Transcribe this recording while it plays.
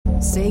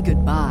Say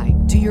goodbye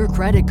to your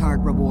credit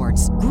card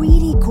rewards.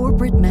 Greedy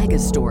corporate mega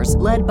stores,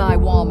 led by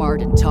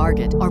Walmart and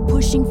Target, are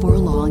pushing for a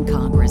law in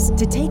Congress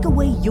to take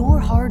away your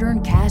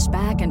hard-earned cash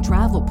back and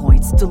travel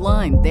points to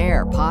line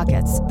their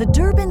pockets. The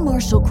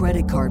Durbin-Marshall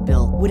credit card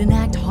bill would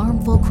enact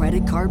harmful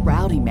credit card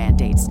routing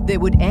mandates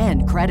that would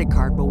end credit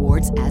card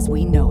rewards as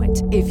we know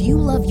it. If you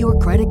love your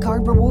credit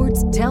card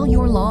rewards, tell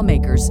your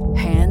lawmakers,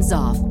 hands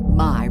off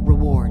my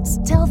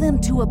rewards. Tell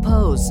them to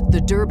oppose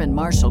the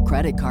Durbin-Marshall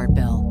credit card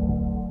bill.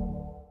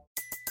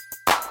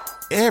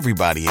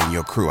 Everybody in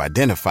your crew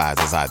identifies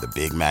as either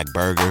Big Mac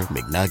Burger,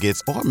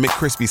 McNuggets, or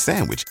McCrispy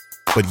Sandwich.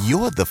 But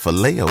you're the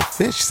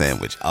Filet-O-Fish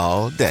Sandwich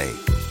all day.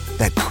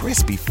 That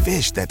crispy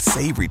fish, that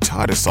savory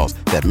tartar sauce,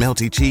 that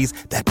melty cheese,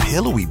 that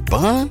pillowy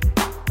bun.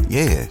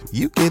 Yeah,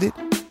 you get it.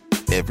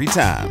 Every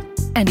time.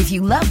 And if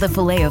you love the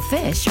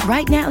Filet-O-Fish,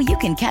 right now you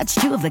can catch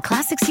two of the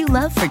classics you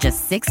love for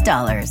just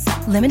 $6.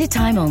 Limited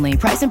time only.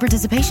 Price and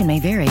participation may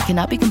vary.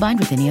 Cannot be combined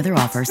with any other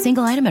offer.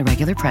 Single item at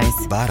regular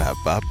price.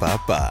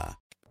 Ba-da-ba-ba-ba.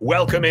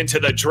 Welcome into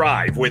The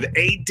Drive with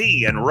AD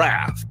and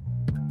Rav.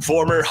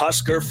 Former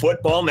Husker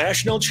football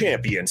national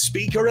champion,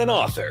 speaker, and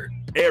author,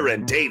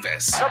 Aaron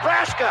Davis.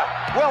 Nebraska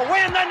will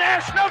win the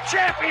national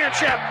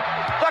championship.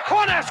 The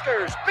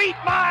Cornhuskers beat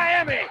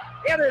Miami.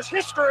 It is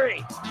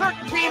history,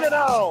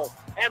 13-0,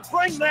 and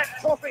bring that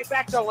trophy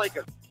back to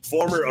Lincoln.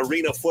 Former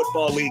Arena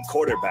Football League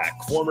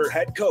quarterback, former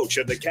head coach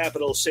of the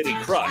Capital City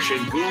Crush,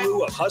 and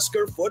guru of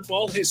Husker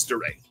football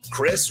history,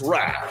 Chris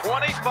Raff.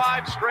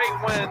 25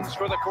 straight wins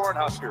for the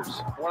Cornhuskers.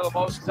 One of the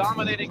most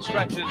dominating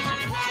stretches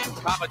in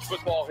college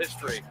football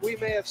history. We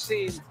may have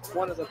seen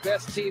one of the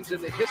best teams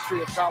in the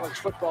history of college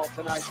football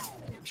tonight.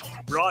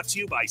 Brought to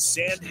you by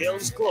Sand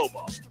Hills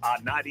Global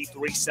on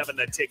 93.7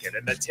 The Ticket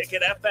and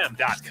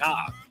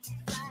theticketfm.com.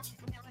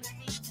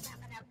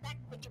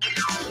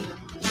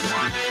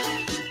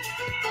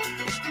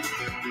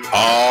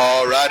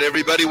 All right,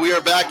 everybody, we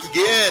are back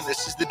again.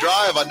 This is The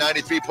Drive on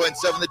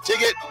 93.7 The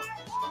Ticket.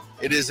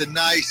 It is a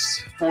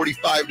nice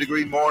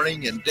 45-degree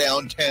morning in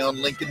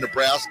downtown Lincoln,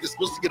 Nebraska. It's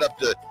supposed to get up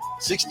to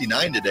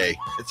 69 today.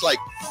 It's like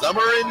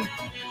summer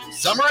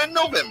in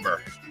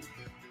November.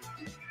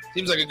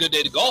 Seems like a good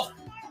day to golf.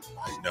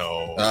 I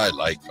know. I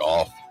like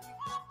golf.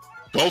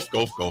 Golf.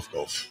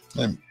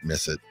 I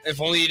miss it.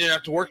 If only you didn't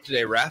have to work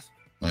today, Raph.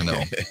 I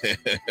know.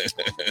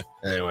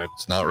 Anyway,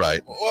 it's not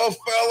right. Well,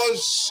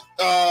 fellas,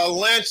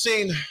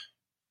 Lansing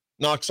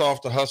knocks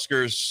off the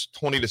Huskers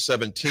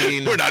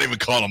 20-17. We're not even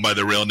calling them by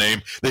their real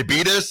name. They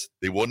beat us.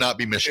 They will not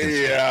be Michigan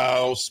State.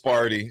 Yeah,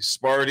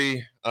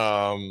 Sparty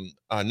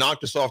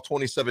knocked us off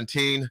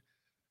 2017.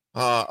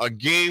 A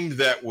game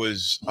that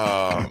was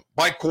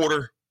by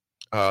quarter.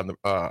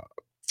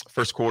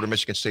 First quarter,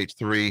 Michigan State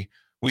 3.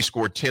 We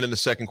scored 10 in the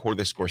second quarter.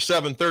 They score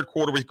 7. Third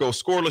quarter, we go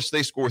scoreless.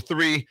 They score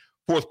 3.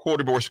 Fourth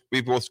quarter, we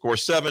both score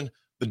 7.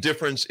 The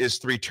difference is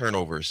 3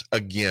 turnovers.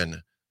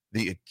 Again,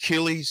 the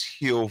Achilles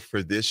heel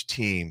for this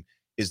team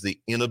is the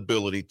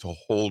inability to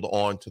hold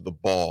on to the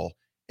ball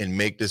and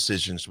make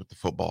decisions with the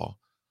football.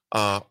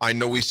 I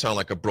know we sound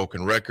like a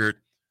broken record.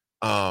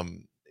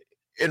 And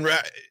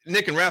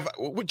Nick and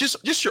Raph,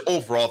 just your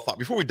overall thought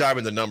before we dive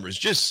into numbers.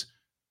 Just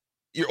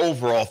your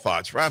overall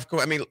thoughts, Raph.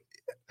 I mean,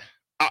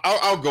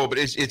 I'll go, but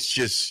it's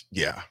just,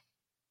 yeah.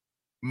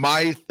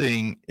 My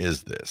thing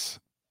is this.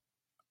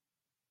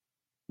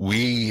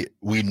 We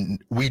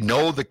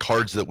know the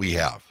cards that we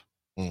have.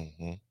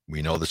 Mm-hmm.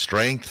 We know the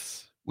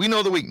strengths. We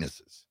know the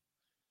weaknesses.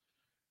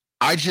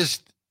 I'm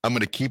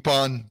going to keep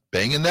on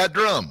banging that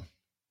drum.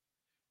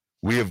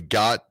 We have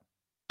got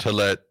to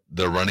let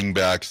the running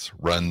backs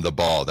run the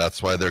ball.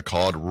 That's why they're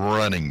called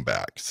running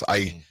backs.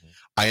 I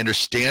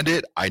understand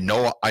it. I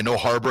know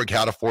Harburg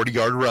had a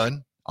 40-yard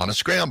run on a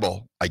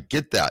scramble. I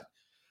get that.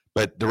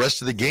 But the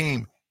rest of the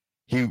game,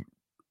 he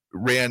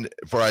ran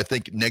for, I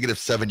think,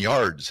 -7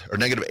 yards or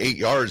 -8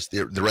 yards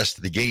the rest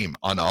of the game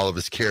on all of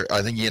his carries.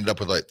 I think he ended up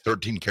with like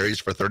 13 carries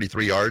for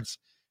 33 yards,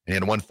 and he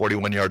had a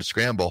 141-yard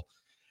scramble.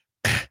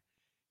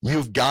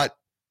 You've got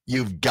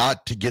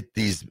to get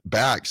these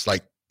backs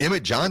like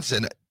Emmett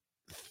Johnson,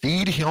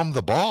 feed him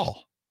the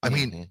ball. I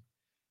mean,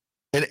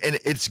 and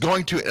it's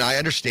going to, and I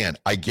understand.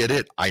 I get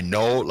it. I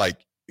know,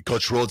 like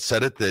Coach Rhodes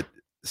said it, that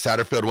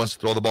Satterfield wants to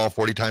throw the ball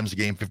 40 times a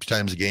game, 50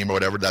 times a game or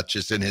whatever. That's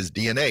just in his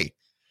DNA.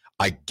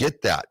 I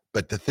get that.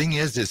 But the thing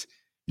is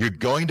you're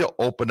going to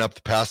open up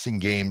the passing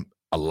game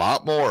a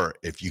lot more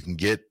if you can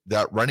get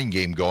that running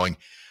game going.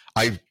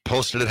 I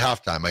posted at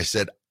halftime. I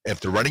said, if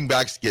the running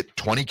backs get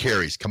 20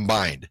 carries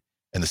combined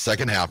in the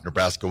second half,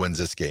 Nebraska wins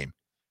this game.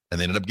 And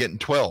they ended up getting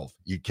 12.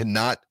 You've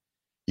got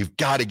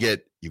to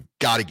get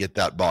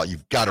that ball.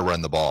 You've got to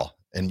run the ball.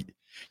 And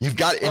you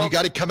got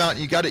to come out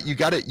and you got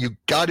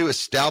to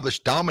establish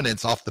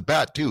dominance off the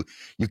bat too.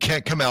 You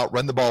can't come out,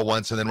 run the ball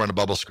once and then run a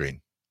bubble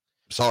screen.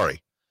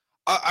 Sorry.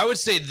 I would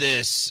say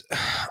this.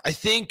 I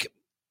think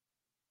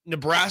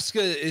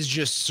Nebraska is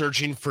just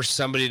searching for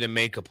somebody to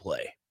make a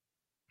play,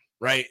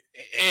 right?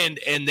 And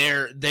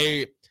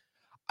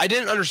I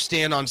didn't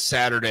understand on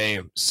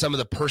Saturday some of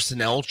the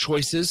personnel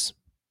choices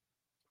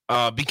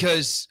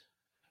because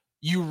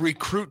you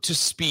recruit to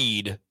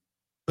speed,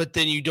 but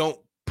then you don't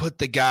put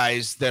the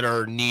guys that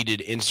are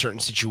needed in certain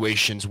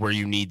situations where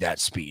you need that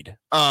speed.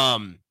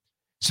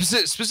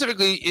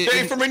 Specifically,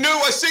 Dave from Renew,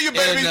 I see you,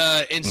 baby.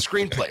 In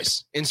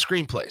screenplays,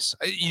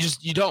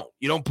 you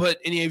don't put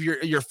any of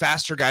your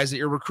faster guys that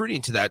you're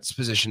recruiting to that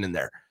position in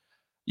there.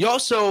 You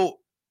also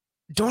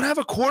don't have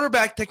a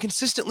quarterback that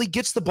consistently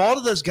gets the ball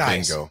to those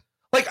guys. Bingo.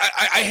 Like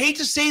I hate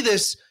to say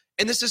this,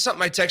 and this is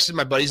something I texted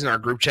my buddies in our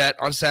group chat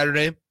on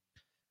Saturday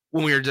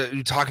when we were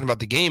talking about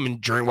the game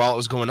and while it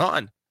was going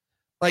on.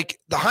 Like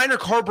the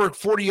Heinrich Harburg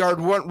 40-yard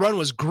run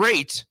was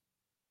great,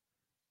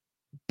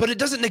 but it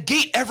doesn't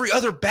negate every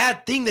other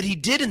bad thing that he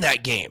did in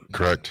that game.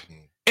 Correct.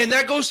 And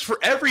that goes for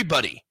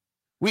everybody.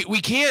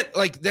 We can't,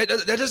 like, that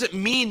doesn't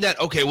mean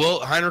that, okay, well,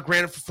 Heinrich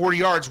ran it for 40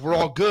 yards, we're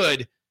all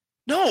good.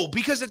 No,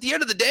 because at the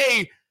end of the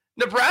day,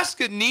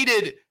 Nebraska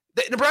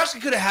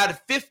could have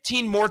had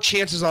 15 more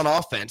chances on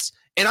offense,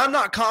 and I'm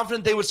not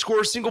confident they would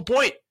score a single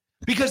point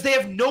because they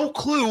have no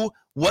clue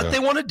what they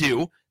want to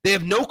do. They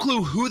have no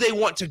clue who they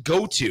want to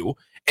go to.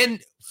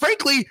 And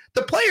frankly,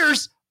 the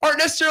players aren't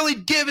necessarily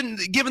given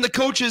the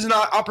coaches an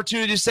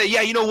opportunity to say, yeah,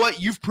 you know what?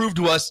 You've proved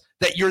to us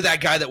that you're that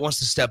guy that wants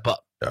to step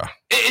up. Yeah.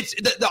 It's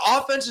the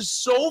offense is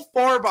so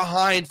far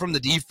behind from the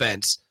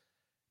defense.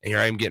 And here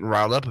I am getting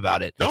riled up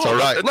about it. That's all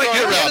right. Like, at the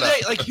end of the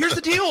day, like, here's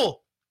the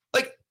deal.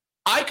 Like,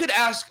 I could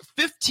ask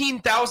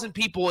 15,000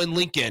 people in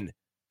Lincoln,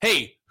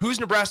 hey, who's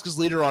Nebraska's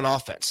leader on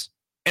offense?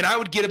 And I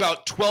would get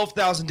about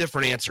 12,000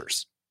 different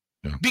answers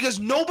because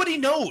nobody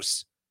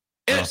knows.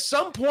 And at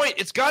some point,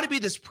 it's got to be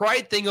this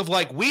pride thing of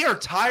like, we are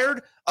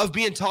tired of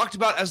being talked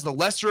about as the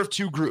lesser of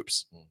two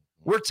groups.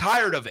 We're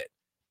tired of it.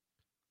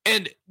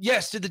 And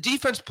yes, did the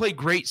defense play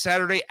great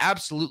Saturday?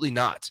 Absolutely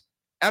not.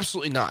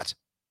 Absolutely not.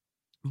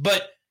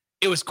 But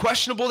it was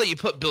questionable that you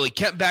put Billy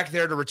Kemp back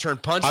there to return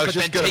punts, but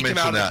then take him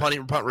out of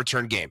the punt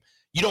return game.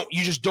 You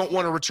just don't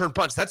want to return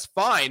punts. That's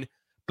fine.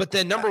 But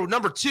then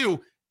number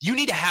two, you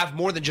need to have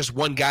more than just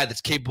one guy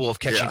that's capable of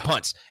catching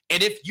punts.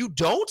 And if you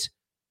don't,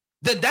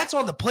 then that's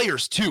on the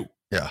players too.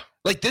 Yeah.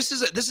 Like this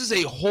is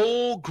a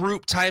whole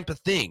group type of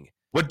thing.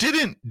 Well,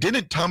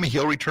 didn't Tommy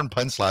Hill return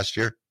punts last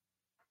year?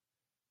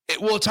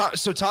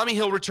 So Tommy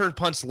Hill returned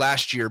punts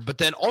last year, but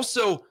then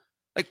also,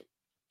 like,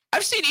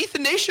 I've seen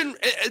Ethan Nation.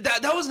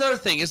 That was another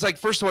thing. It's like,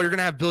 first of all, you're going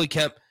to have Billy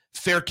Kemp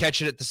fair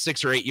catch it at the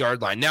 6 or 8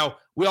 yard line. Now,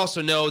 we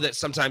also know that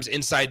sometimes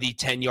inside the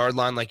 10-yard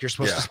line, like, you're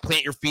supposed to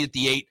plant your feet at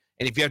the 8,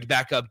 and if you have to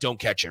back up, don't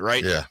catch it,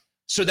 right? Yeah.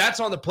 So that's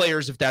on the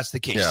players if that's the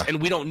case,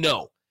 and we don't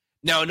know.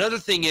 Now, another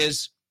thing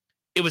is,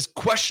 it was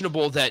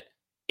questionable that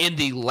on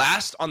the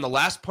last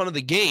punt of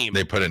the game,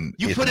 they put in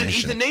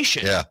Ethan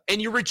Nation,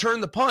 and you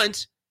return the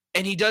punt,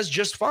 and he does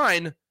just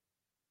fine.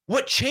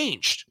 What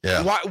changed?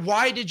 Yeah.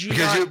 Why did you?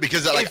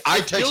 Because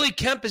if Billy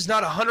Kemp is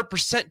not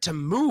 100% to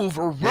move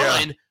or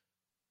run,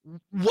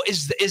 what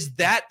is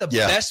that the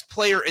best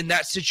player in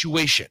that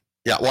situation?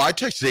 Yeah. Well, I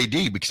texted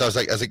AD because I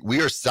was like,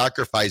 we are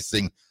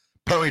sacrificing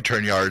punt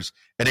return yards,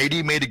 and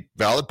AD made a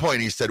valid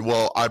point. He said,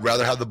 "Well, I'd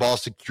rather have the ball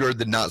secured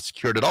than not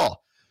secured at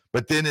all."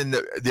 But then in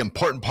the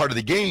important part of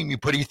the game, you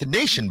put Ethan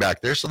Nation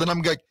back there. So then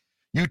I'm like,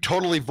 you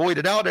totally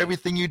voided out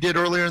everything you did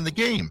earlier in the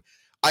game.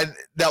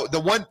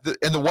 The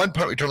one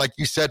punt return, like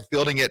you said,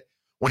 fielding it,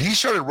 when he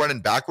started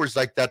running backwards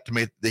like that, to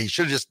me, he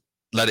should have just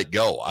let it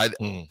go.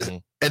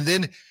 And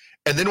then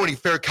when he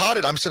fair caught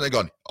it, I'm sitting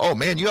there going, oh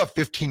man, you have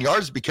 15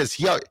 yards because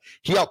he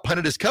out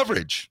punted his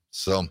coverage.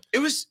 So it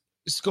was.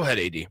 Just go ahead,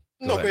 AD.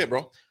 Go ahead,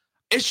 bro.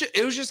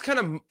 It was just kind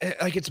of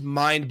like, it's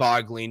mind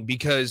boggling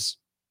because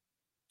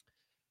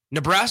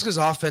Nebraska's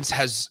offense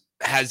has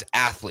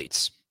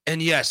athletes,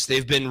 and yes,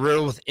 they've been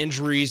riddled with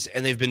injuries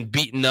and they've been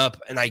beaten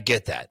up, and I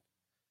get that.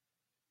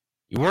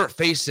 You weren't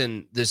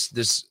facing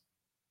this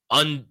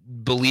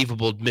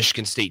unbelievable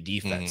Michigan State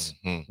defense.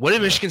 Mm-hmm. What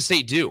did Michigan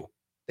State do?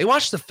 They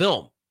watched the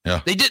film. Yeah.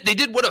 They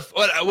did what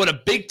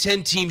a Big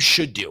Ten team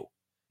should do,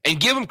 and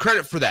give them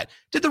credit for that.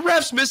 Did the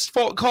refs miss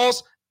fault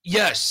calls?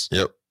 Yes.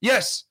 Yep.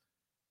 Yes.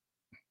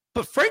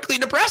 But frankly,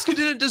 Nebraska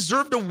didn't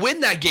deserve to win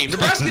that game.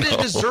 Nebraska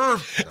didn't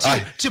deserve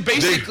to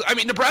basically. I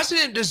mean, Nebraska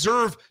didn't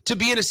deserve to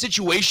be in a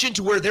situation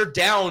to where they're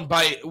down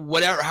by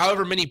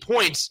however many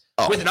points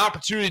with an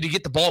opportunity to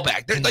get the ball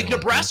back. Like,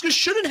 Nebraska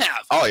shouldn't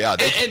have. Oh yeah.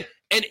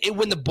 And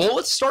when the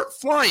bullets start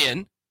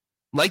flying,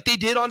 like they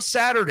did on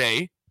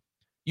Saturday,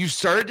 you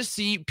started to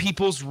see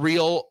people's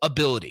real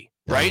ability,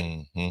 right?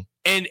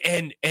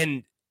 Mm-hmm.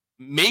 And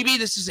maybe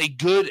this is a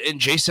good. And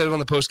Jay said it on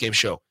the postgame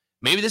show.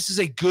 Maybe this is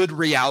a good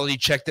reality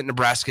check that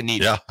Nebraska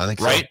needed. Yeah, I think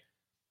so. Right?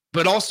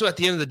 But also at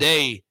the end of the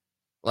day,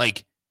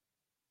 like,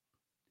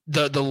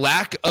 the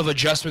lack of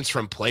adjustments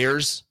from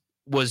players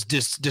was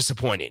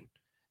disappointing.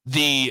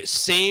 The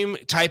same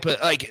type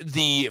of, like,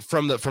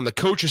 from the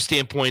coach's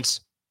standpoints,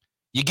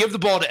 you give the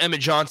ball to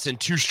Emmett Johnson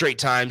 2 straight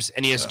times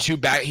and he has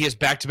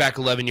back-to-back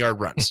 11-yard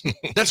runs.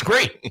 That's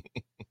great.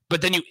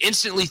 But then you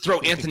instantly throw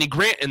Anthony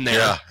Grant in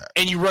there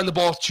and you run the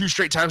ball 2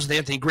 straight times with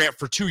Anthony Grant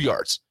for 2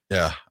 yards.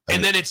 Yeah.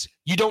 And then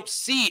you don't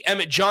see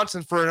Emmett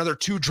Johnson for another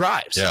 2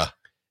 drives. Yeah.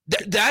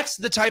 That's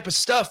the type of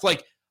stuff.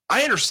 Like,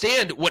 I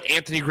understand what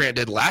Anthony Grant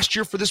did last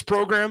year for this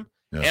program,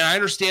 And I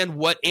understand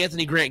what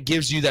Anthony Grant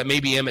gives you that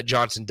maybe Emmett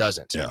Johnson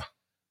doesn't. Yeah.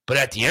 But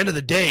at the end of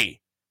the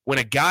day, when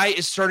a guy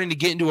is starting to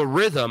get into a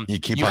rhythm, you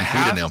keep on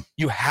feeding him.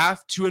 You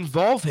have to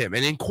involve him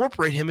and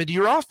incorporate him into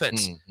your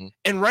offense. Mm-hmm.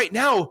 And right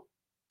now,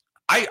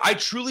 I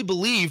truly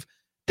believe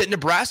that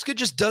Nebraska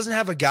just doesn't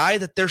have a guy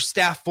that their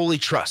staff fully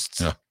trusts.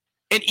 Yeah.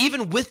 And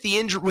even with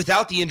the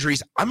without the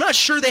injuries, I'm not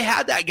sure they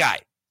had that guy.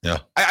 Yeah.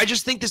 I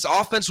just think this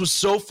offense was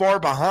so far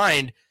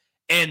behind,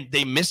 and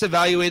they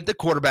misevaluated the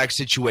quarterback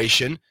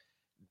situation.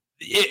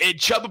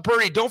 Chubba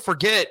Purdy, don't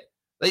forget,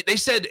 they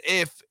said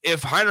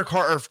if Heinrich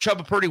or if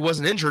Chubba Purdy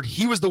wasn't injured,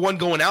 he was the one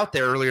going out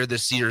there earlier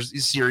this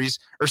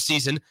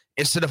season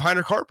instead of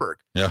Heinrich Hartberg.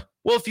 Yeah.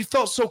 Well, if you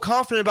felt so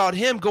confident about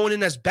him going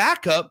in as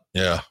backup,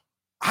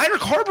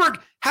 Heinrich Hartberg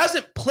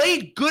hasn't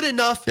played good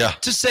enough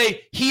to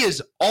say he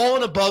is all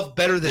and above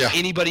better than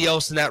anybody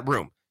else in that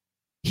room.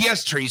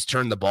 He's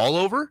turned the ball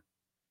over.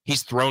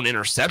 He's thrown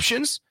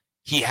interceptions.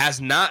 He has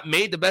not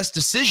made the best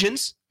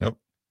decisions. Yep.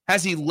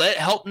 Has he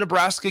helped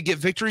Nebraska get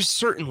victories?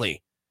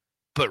 Certainly.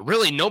 But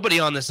really, nobody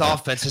on this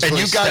offense has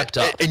really stepped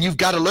up. And you've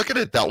got to look at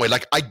it that way.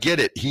 Like, I get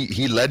it.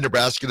 He led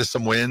Nebraska to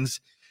some wins,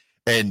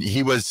 and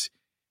he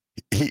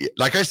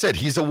like I said,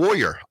 he's a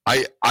warrior.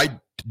 I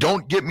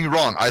don't get me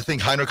wrong. I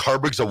think Heinrich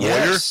Hartberg's a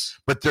warrior,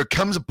 but there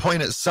comes a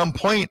point at some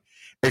point,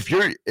 if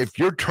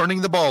you're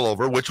turning the ball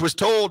over, which was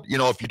told,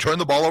 if you turn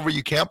the ball over,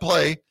 you can't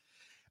play.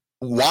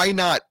 Why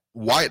not?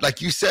 Why,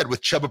 like you said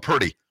with Chubba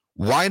Purdy,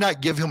 why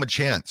not give him a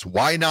chance?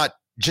 Why not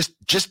just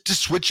to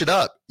switch it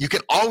up? You can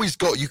always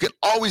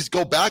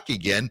go back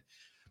again,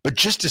 but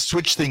just to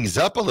switch things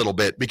up a little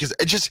bit, because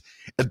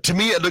to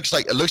me it looks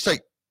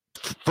like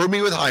for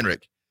me with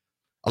Heinrich,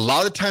 a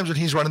lot of the times when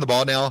he's running the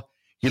ball now,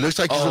 he looks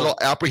like he's a little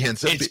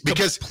apprehensive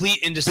because complete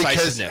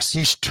indecisiveness.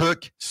 He's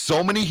took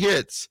so many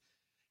hits.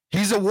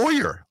 He's a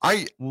warrior.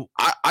 I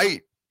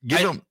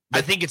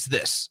think it's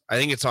this. I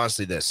think it's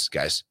honestly this,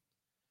 guys.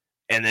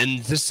 And then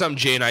this is something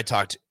Jay and I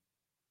talked.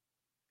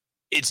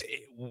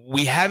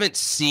 We haven't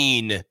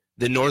seen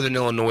the Northern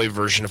Illinois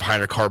version of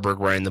Heinrich Hartberg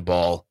running the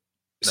ball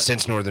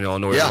since Northern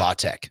Illinois La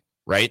Tech,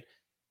 right?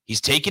 He's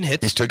taken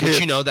hits, he's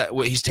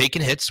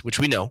taken hits, which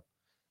we know,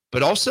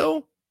 but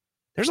also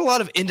there's a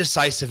lot of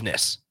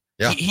indecisiveness.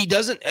 Yeah. He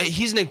doesn't.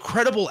 He's an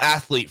incredible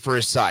athlete for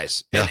his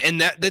size,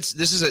 and this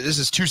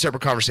is two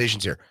separate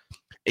conversations here.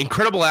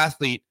 Incredible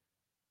athlete.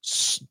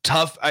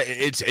 Tough.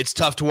 It's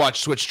tough to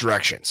watch switch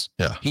directions.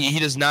 Yeah, he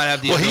does not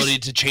have the ability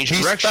to change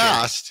direction. He's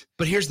fast.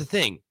 But here's the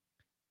thing: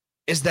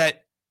 is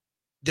that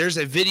there's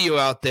a video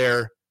out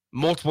there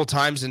multiple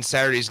times in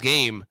Saturday's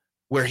game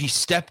where he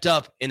stepped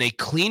up in a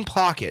clean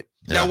pocket.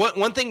 Yeah. Now,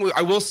 one thing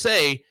I will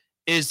say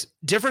is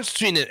difference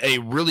between a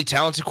really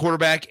talented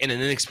quarterback and an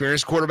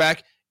inexperienced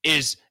quarterback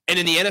is, and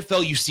in the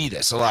NFL you see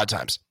this a lot of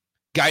times.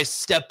 Guys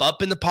step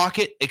up in the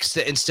pocket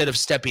instead of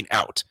stepping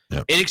out.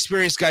 Yep.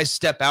 Inexperienced guys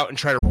step out and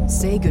try to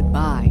Say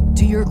goodbye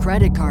to your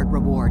credit card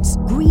rewards.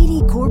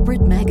 Greedy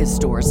corporate mega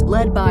stores,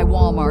 led by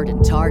Walmart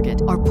and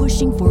Target, are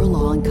pushing for a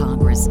law in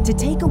Congress to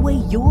take away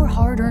your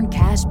hard-earned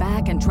cash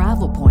back and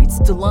travel points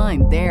to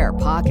line their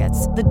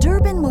pockets. The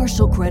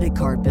Durbin-Marshall credit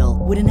card bill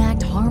would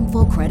enact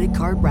harmful credit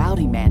card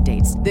routing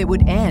mandates that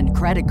would end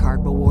credit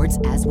card rewards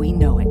as we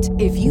know it.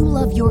 If you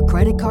love your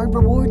credit card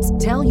rewards,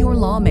 tell your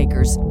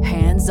lawmakers,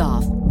 hands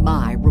off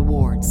my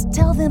rewards.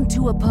 Tell them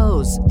to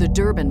oppose the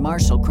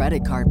Durbin-Marshall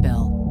credit card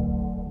bill.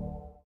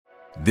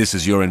 This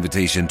is your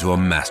invitation to a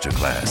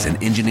masterclass in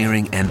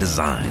engineering and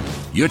design.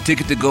 Your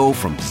ticket to go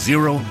from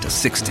 0 to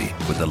 60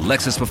 with the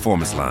Lexus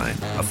Performance Line.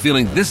 A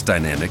feeling this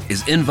dynamic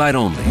is invite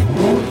only.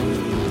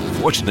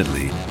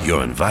 Fortunately,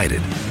 you're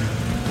invited.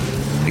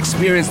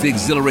 Experience the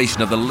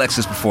exhilaration of the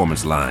Lexus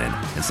Performance Line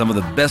and some of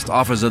the best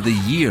offers of the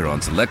year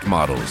on select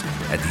models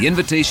at the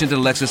Invitation to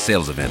Lexus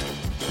sales event,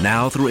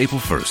 now through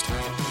April 1st.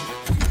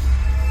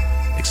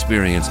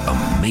 Experience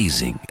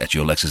amazing at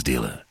your Lexus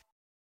dealer.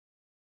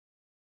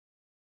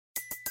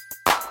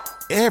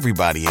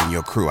 Everybody in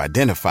your crew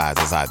identifies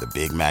as either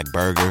Big Mac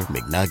Burger,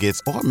 McNuggets,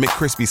 or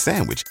McCrispy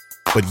Sandwich.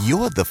 But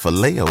you're the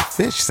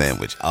Filet-O-Fish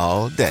Sandwich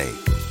all day.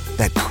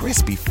 That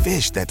crispy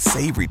fish, that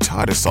savory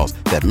tartar sauce,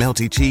 that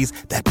melty cheese,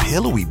 that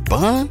pillowy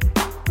bun.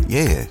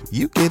 Yeah,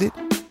 you get it.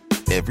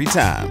 Every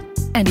time.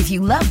 And if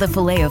you love the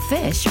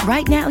Filet-O-Fish,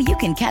 right now you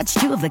can catch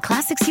two of the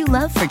classics you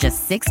love for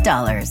just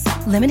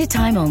 $6. Limited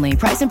time only.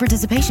 Price and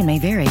participation may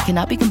vary.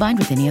 Cannot be combined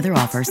with any other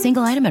offer.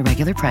 Single item at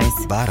regular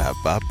price.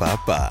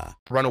 Ba-da-ba-ba-ba.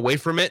 Run away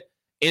from it.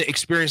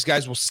 Inexperienced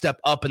guys will step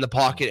up in the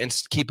pocket and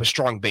keep a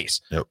strong base.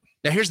 Yep.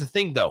 Now, here's the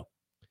thing, though.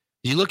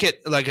 You look at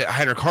like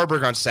Heinrich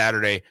Hartberg on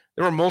Saturday,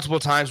 there were multiple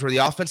times where the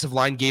offensive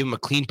line gave him a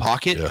clean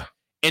pocket. Yeah.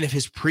 And if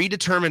his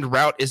predetermined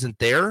route isn't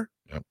there,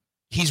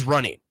 he's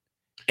running.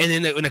 And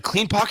then in a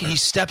clean pocket, he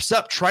steps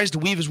up, tries to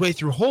weave his way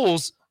through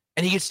holes,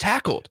 and he gets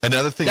tackled.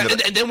 Another thing.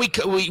 And then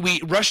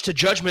we rush to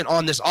judgment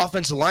on this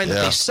offensive line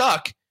that they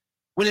suck,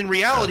 when in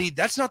reality,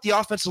 that's not the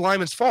offensive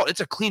lineman's fault. It's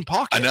a clean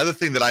pocket. Another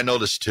thing that I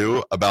noticed,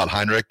 too, about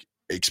Heinrich,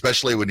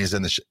 especially when he's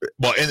in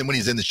and when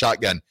he's in the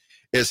shotgun,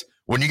 is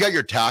when you got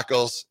your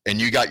tackles and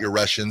you got your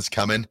Russians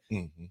coming,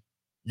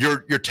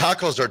 your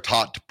tackles are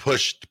taught to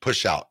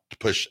push out,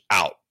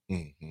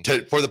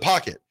 for the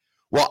pocket.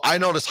 Well, I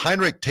noticed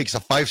Heinrich takes a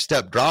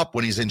 5-step drop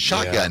when he's in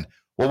shotgun.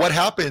 Well, what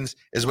happens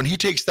is when he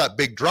takes that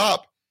big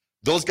drop,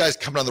 those guys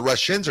coming on the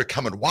rush ins are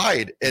coming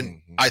wide.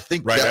 And I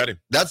think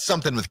that's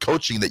something with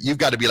coaching that you've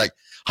got to be like,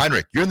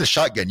 Heinrich, you're in the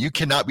shotgun. You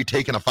cannot be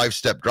taking a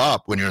 5-step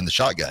drop when you're in the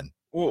shotgun.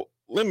 Well,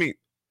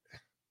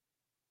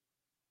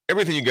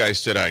 everything you guys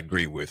said, I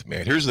agree with,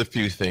 man. Here's the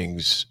few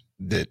things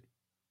that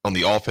on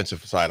the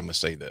offensive side, I'm going to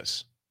say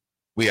this.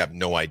 We have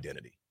no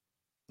identity.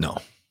 No.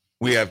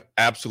 We have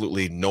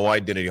absolutely no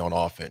identity on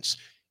offense.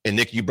 And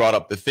Nick, you brought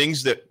up the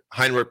things that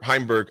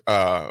Heinberg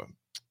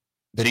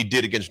that he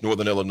did against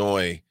Northern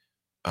Illinois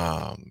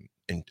and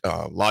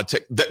La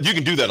Tech. You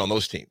can do that on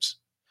those teams.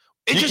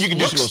 You can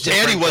do those things.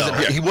 And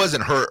he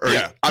wasn't hurt.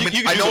 I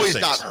mean, I know he's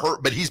not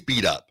hurt, but he's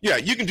beat up. Yeah,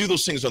 you can do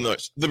those things on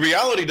those. The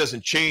reality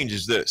doesn't change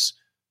is this.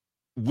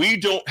 We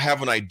don't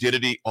have an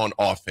identity on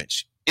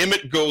offense.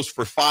 Emmett goes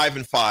for 5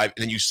 and 5,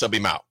 and then you sub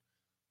him out.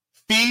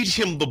 Feed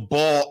him the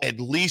ball at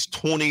least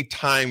 20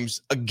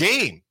 times a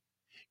game.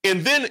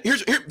 And then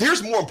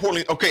here's more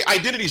importantly, okay,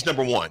 identity is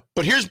number one.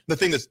 But here's the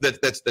thing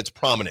that's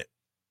prominent.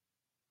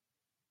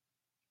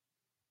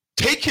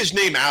 Take his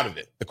name out of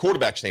it, the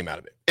quarterback's name out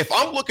of it. If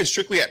I'm looking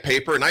strictly at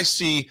paper and I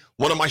see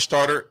one of my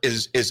starter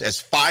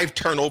has 5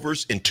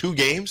 turnovers in 2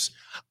 games,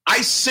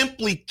 I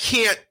simply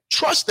can't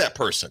trust that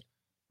person.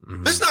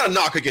 This is not a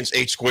knock against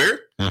H squared.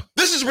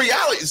 This is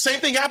reality. The same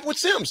thing happened with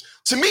Sims.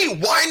 To me,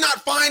 why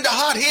not find a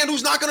hot hand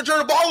who's not going to turn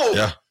the ball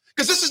over?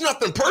 Because this is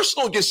nothing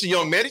personal against the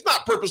young man. He's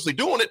not purposely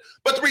doing it.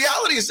 But the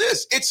reality is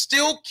this. It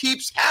still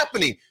keeps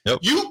happening.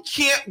 You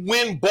can't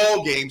win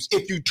ball games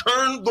if you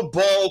turn the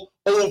ball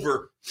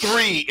over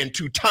 3 and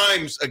 2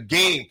 times a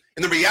game.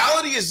 And the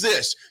reality is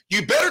this.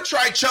 You better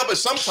try Chuba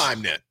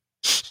sometime then.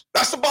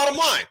 That's the bottom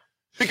line.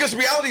 Because the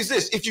reality is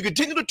this. If you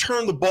continue to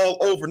turn the ball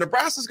over,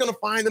 Nebraska's going to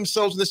find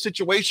themselves in this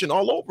situation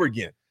all over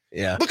again.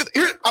 Look at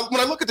here.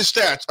 When I look at the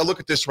stats, I look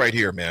at this right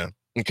here, man.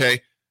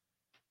 Okay.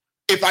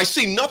 If I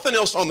see nothing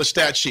else on the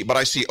stat sheet, but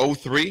I see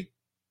 0-3,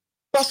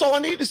 that's all I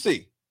need to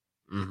see.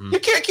 You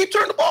can't keep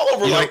turning the ball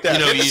over like that.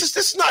 This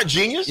is not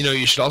genius. You know,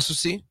 you should also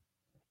see.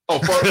 I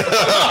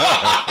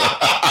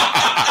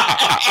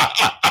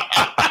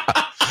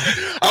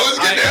was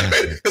getting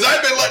that because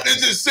I've been letting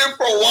this just sit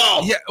for a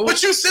while.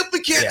 But you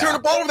simply can't turn the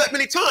ball over that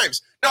many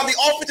times. Now, on the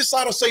offensive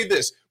side, I'll say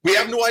this. We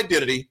have no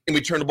identity, and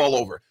we turn the ball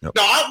over. Now,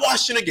 I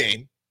watched in a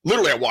game.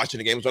 Literally, I watched in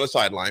a game. I was on the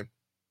sideline.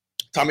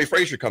 Tommy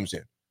Frazier comes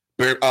in.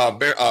 Brooke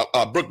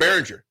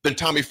Behringer, then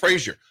Tommy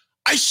Frazier.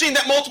 I've seen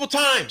that multiple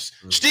times.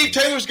 Steve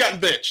Taylor's gotten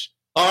benched.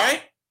 All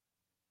right?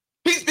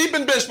 He's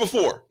been benched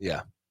before.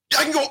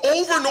 I can go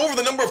over and over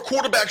the number of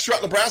quarterbacks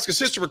throughout Nebraska's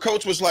history where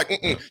coach was like,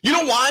 You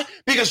know why?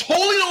 Because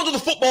holding on to the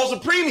football is a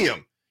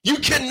premium. You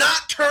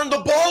cannot turn the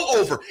ball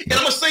over. And I'm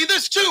going to say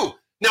this, too.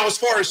 Now, as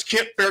far as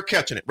fair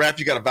catching it, Raph,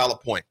 you got a valid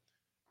point.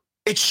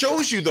 It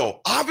shows you, though,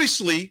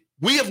 obviously,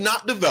 we have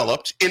not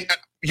developed, and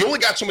you only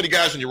got so many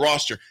guys on your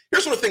roster.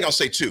 Here's one thing I'll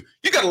say, too.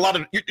 You got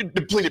you're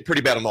depleted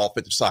pretty bad on the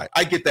offensive side.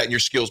 I get that in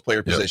your skills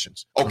player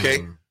positions.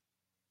 Okay?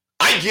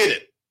 I get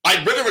it.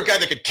 I'd rather have a guy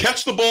that could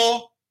catch the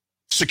ball,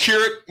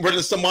 secure it, rather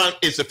than someone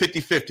it's a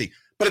 50-50.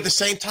 But at the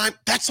same time,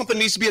 that's something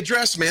that needs to be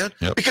addressed, man.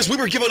 Because we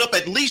were giving up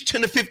at least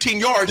 10 to 15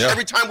 yards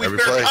every time we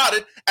fair caught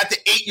it at the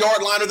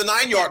 8-yard line or the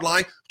 9-yard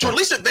line to at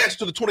least advance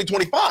to the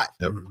 20-25.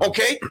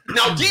 Okay?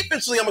 Now,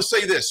 defensively, I'm going to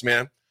say this,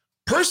 man.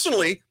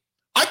 Personally,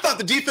 I thought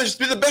the defense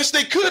did the best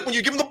they could when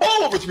you give them the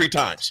ball over 3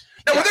 times.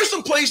 Now, were there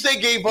some plays they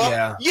gave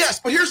up? Yes,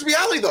 but here's the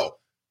reality, though.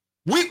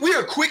 We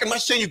are quick. I'm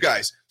not saying you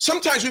guys.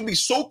 Sometimes we'd be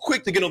so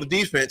quick to get on the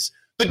defense.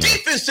 The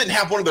defense didn't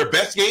have one of their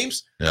best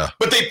games,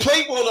 but they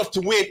played well enough to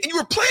win. And you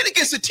were playing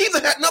against a team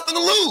that had nothing to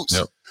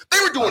lose. They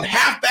were doing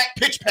halfback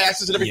pitch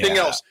passes and everything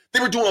else. They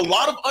were doing a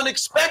lot of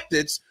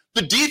unexpecteds.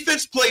 The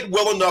defense played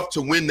well enough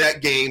to win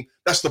that game.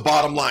 That's the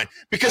bottom line.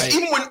 Because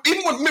even when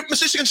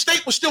Michigan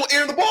State was still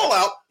airing the ball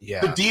out,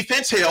 the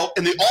defense held,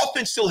 and the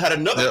offense still had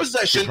another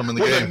possession with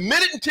 1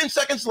 minute and 10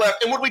 seconds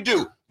left. And what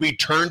did? We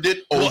turned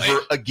it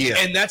over again.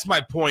 And that's my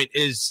point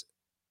is,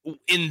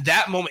 in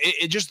that moment,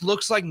 it just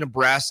looks like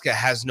Nebraska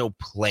has no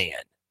plan.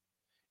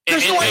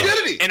 There's no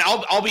identity. And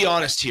I'll be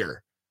honest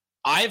here.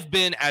 I've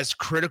been as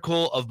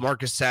critical of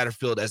Marcus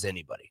Satterfield as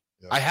anybody.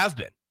 I have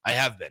been.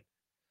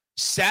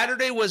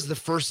 Saturday was the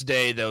first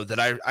day, though,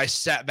 that I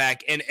sat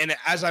back and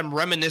as I'm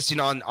reminiscing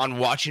on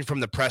watching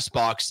from the press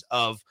box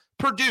of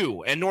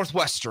Purdue and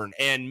Northwestern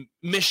and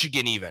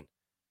Michigan even,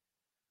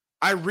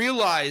 I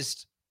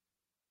realized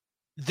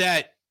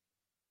that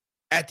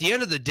at the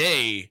end of the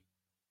day,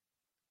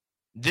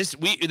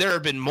 there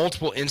have been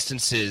multiple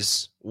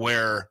instances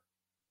where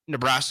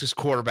Nebraska's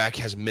quarterback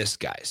has missed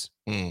guys.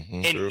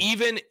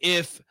 Even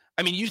if,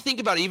 you think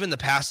about even the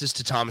passes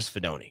to Thomas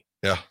Fidone.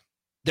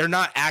 They're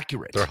not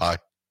accurate. They're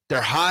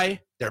high.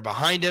 They're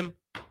behind him.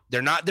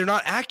 They're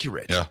not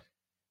accurate.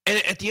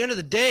 And at the end of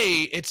the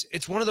day,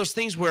 it's one of those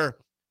things where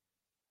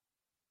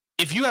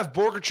if you have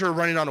Borgerture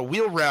running on a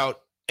wheel route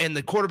and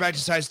the quarterback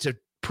decides to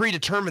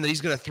predetermine that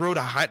he's going to throw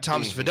to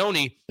Thomas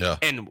Fidone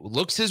and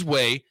looks his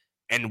way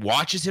and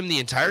watches him the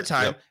entire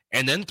time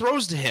and then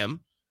throws to him,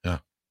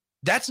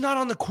 That's not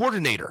on the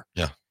coordinator.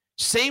 Yeah.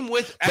 Same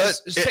with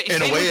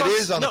in a way it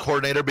is on the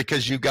coordinator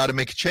because you got to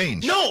make a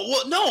change.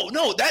 No.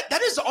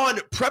 That is on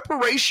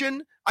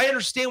preparation. I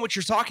understand what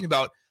you're talking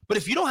about, but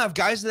if you don't have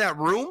guys in that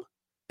room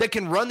that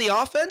can run the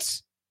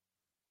offense,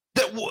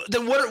 then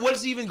what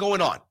is even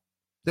going on?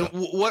 Then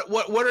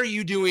what are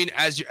you doing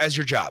as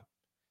your job?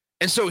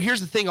 And so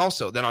here's the thing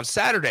also, then on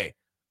Saturday,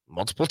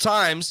 multiple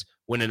times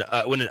when an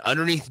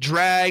underneath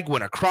drag,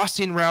 when a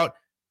crossing route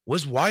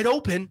was wide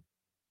open,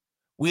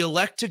 we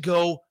elect to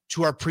go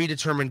to our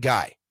predetermined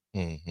guy.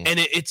 Mm-hmm. And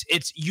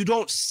it's you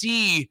don't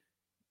see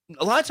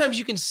a lot of times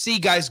you can see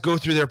guys go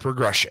through their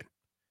progression.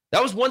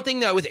 That was one thing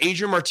that with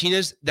Adrian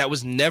Martinez that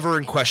was never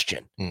in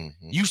question.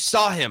 Mm-hmm. You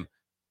saw him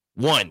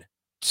 1,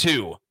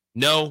 2,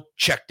 no,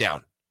 check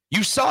down.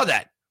 You saw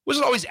that. Was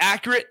it always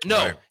accurate? No.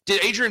 Right.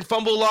 Did Adrian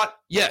fumble a lot?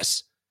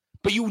 Yes.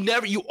 But you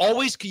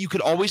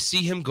could always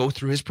see him go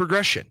through his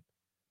progression.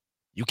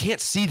 You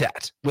can't see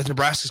that with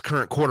Nebraska's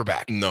current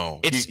quarterback. No,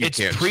 it's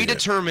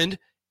predetermined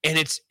and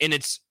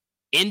it's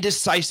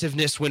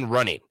indecisiveness when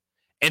running.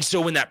 And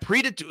so when that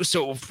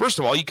so first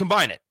of all, you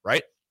combine it,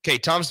 right? Okay,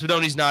 Tom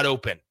Spadoni's not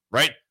open,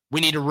 right?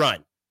 We need to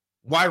run.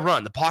 Why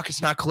run? The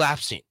pocket's not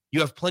collapsing. You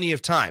have plenty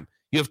of time.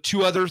 You have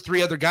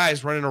 3 other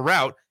guys running a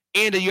route,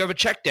 and you have a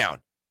check down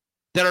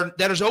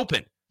that is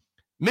open.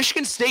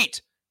 Michigan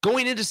State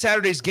going into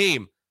Saturday's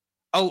game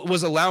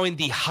was allowing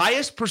the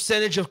highest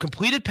percentage of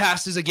completed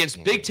passes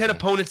against Big Ten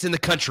opponents in the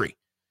country.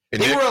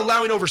 And they were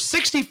allowing over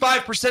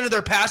 65% of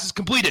their passes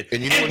completed.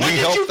 And what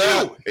did you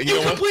do? And you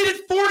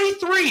completed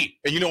 43.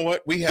 And you know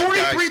what? We had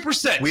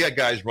 43%. We had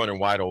guys running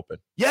wide open.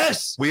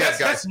 Yes.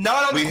 That's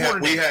not on the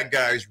coordinator. We had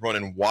guys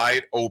running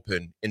wide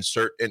open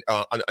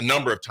a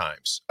number of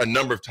times.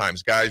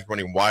 Guys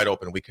running wide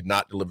open. We could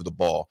not deliver the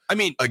ball. I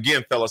mean,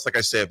 again, fellas, like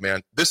I said,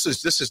 man, this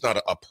is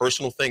not a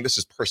personal thing. This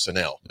is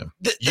personnel.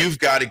 Yeah. You've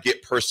got to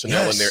get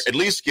personnel in there. At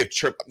least give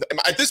trip.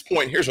 At this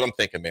point, here's what I'm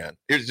thinking, man.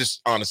 Here's just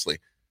honestly.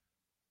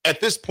 At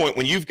this point,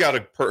 when you've got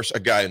a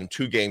guy in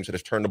 2 games that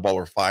has turned the ball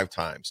over 5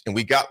 times, and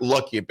we got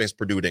lucky against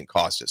Purdue, didn't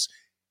cost us.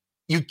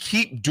 You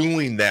keep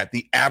doing that,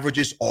 the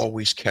averages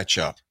always catch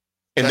up.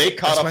 And they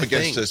caught up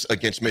against us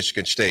against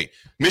Michigan State.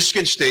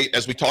 Michigan State,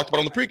 as we talked about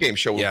on the pregame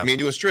show, me and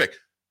you and Strick,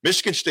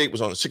 Michigan State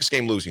was on a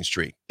 6-game losing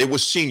streak. It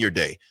was senior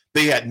day.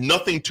 They had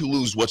nothing to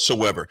lose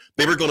whatsoever.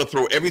 They were going to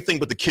throw everything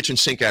but the kitchen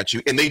sink at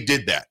you, and they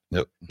did that.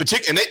 Yep.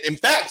 In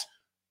fact,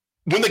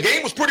 when the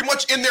game was pretty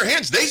much in their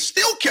hands, they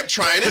still kept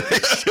trying it. They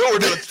still were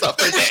doing stuff.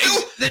 They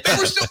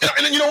were still.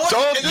 And then you know what?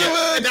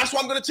 And that's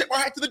why I'm going to tip my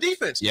hat to the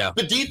defense. Yeah.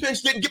 The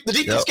defense didn't get. The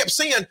defense kept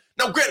saying.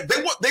 Now, granted,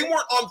 they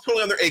weren't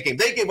totally on their A game.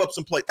 They gave up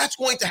some play. That's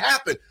going to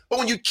happen. But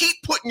when you keep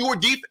putting your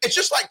defense, it's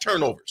just like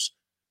turnovers.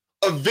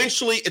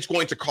 Eventually, it's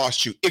going to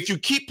cost you. If you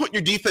keep putting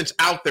your defense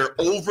out there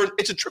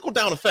it's a trickle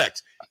down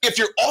effect. If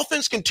your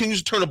offense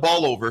continues to turn the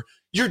ball over,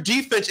 your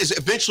defense is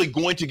eventually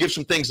going to give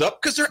some things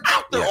up because they're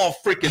out there all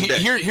freaking day.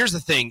 Here's the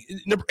thing.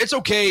 It's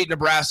okay,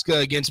 Nebraska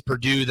against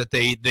Purdue, that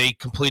they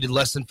completed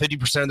less than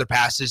 50% of their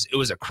passes. It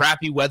was a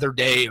crappy weather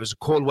day. It was a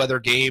cold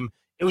weather game.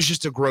 It was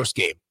just a gross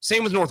game.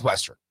 Same with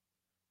Northwestern.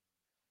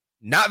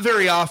 Not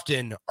very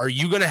often are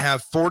you going to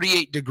have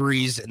 48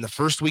 degrees in the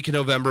first week of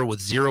November with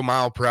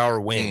 0-mile-per-hour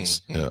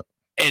winds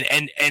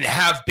and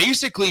have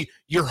basically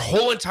your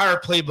whole entire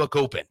playbook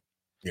open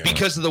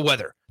because of the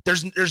weather.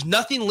 There's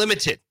nothing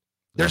limited.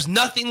 There's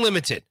nothing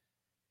limited.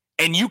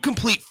 And you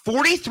complete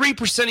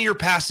 43% of your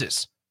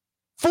passes.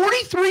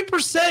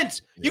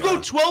 43%. You go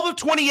 12 of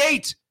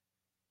 28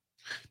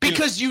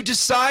 because you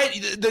decide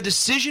the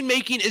decision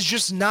making is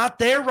just not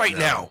there right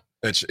now.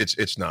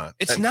 It's not.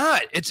 It's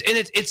not.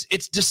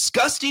 It's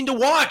disgusting to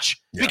watch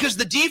because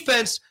the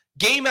defense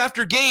game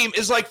after game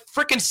is like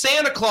freaking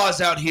Santa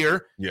Claus out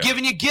here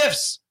giving you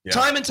gifts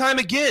time and time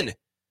again.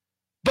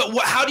 But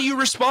how do you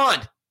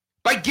respond?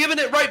 By giving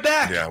it right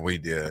back. Yeah, we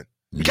did.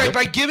 Okay,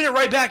 by giving it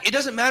right back. It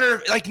doesn't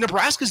matter. Like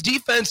Nebraska's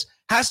defense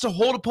has to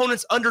hold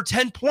opponents under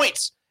 10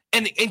 points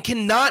and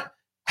cannot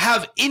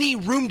have any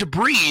room to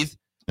breathe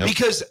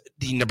because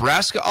the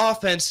Nebraska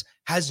offense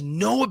has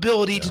no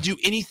ability to do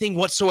anything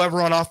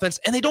whatsoever on offense,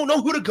 and they don't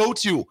know who to go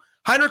to.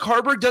 Heinrich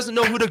Harburg doesn't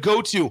know who to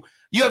go to.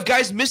 You have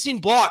guys missing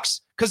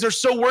blocks because they're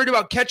so worried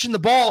about catching the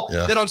ball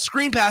that on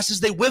screen passes,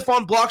 they whiff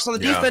on blocks on the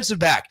defensive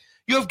back.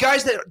 You have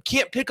guys that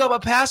can't pick up a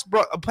pass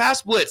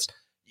blitz.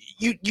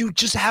 You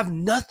just have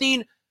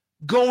nothing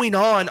going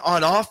on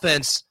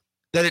offense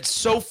that it's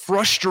so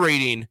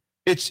frustrating.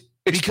 It's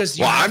because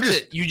you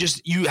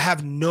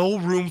have no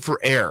room for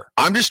error.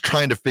 I'm just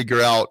trying to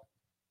figure out,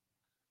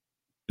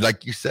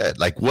 like you said,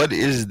 like what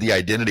is the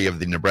identity of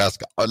the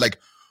Nebraska? Like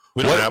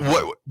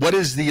what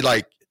is the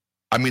like?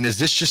 I mean, is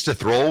this just a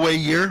throwaway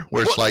year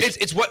where it's like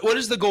it's what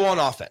is the goal on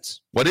offense?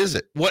 What is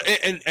it? What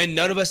and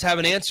none of us have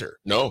an answer.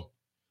 No.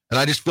 And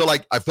I just feel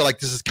like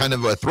this is kind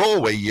of a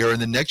throwaway year,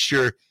 and the next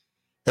year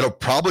it'll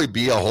probably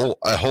be a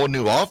whole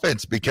new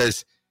offense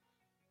because,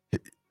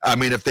 I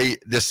mean, if they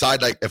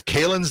decide like if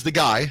Kalen's the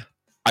guy,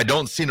 I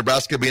don't see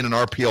Nebraska being an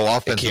RPO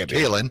offense with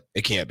Kalen.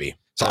 It can't be.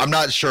 So I'm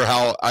not sure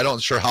how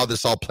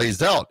this all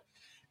plays out.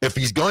 if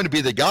he's going to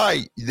be the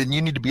guy, then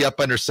you need to be up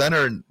under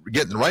center and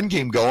getting the run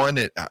game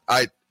going.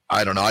 I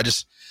don't know.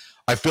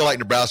 I feel like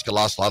Nebraska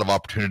lost a lot of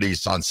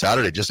opportunities on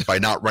Saturday just by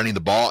not running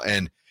the ball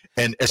and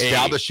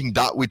establishing.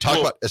 We talk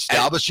about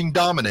establishing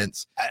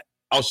dominance.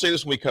 I'll say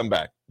this when we come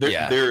back.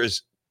 There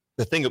is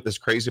the thing that's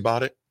crazy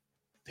about it.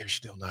 They're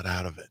still not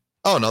out of it.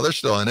 Oh no, they're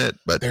still in it,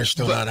 but they're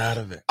still not out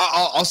of it.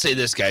 I'll say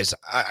this, guys.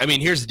 I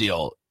mean, here's the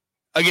deal.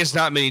 Against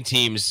not many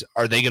teams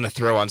are they going to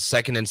throw on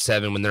 2nd and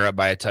 7 when they're up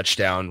by a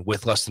touchdown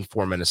with less than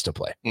 4 minutes to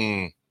play.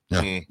 I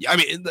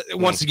mean,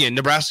 once again,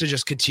 Nebraska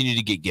just continued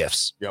to get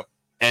gifts. Yep.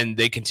 And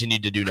they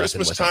continued to do nothing.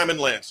 Christmas time in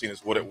Lansing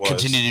is what it was.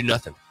 Continue to do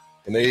nothing.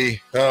 And we're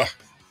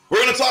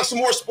going to talk some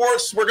more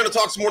sports. We're going to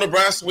talk some more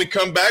Nebraska when we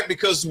come back,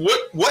 because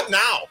what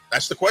now?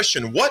 That's the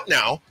question. What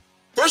now?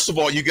 First of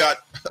all, you got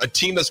a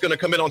team that's going to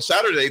come in on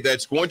Saturday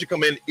that's going to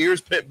come in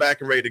ears pent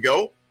back and ready to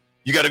go.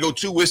 You got to go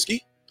 2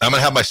 whiskey. I'm going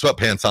to have my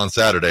sweatpants on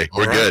Saturday.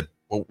 We're good.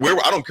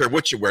 Well, I don't care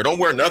what you wear. Don't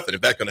wear nothing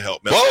if that's going to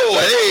help. Man. Whoa,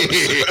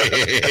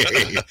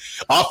 hey.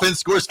 Offense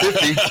scores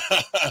 50.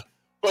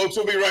 Folks,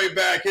 we'll be right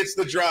back. It's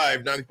The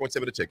Drive,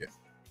 90.7 a ticket.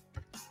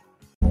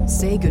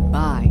 Say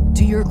goodbye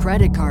to your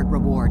credit card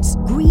rewards.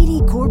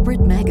 Greedy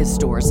corporate mega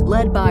stores,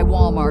 led by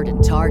Walmart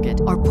and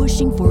Target, are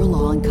pushing for a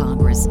law in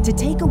Congress to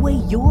take away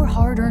your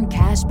hard-earned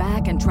cash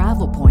back and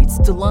travel points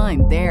to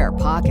line their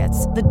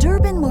pockets. The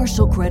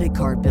Durbin-Marshall credit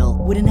card bill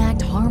would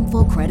enact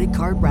harmful credit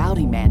card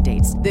routing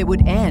mandates that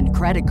would end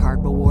credit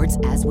card rewards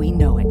as we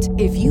know it.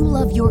 If you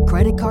love your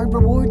credit card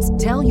rewards,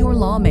 tell your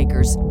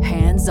lawmakers,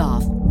 hands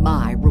off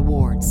my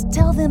rewards.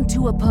 Tell them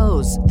to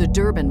oppose the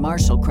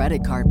Durbin-Marshall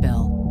credit card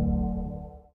bill.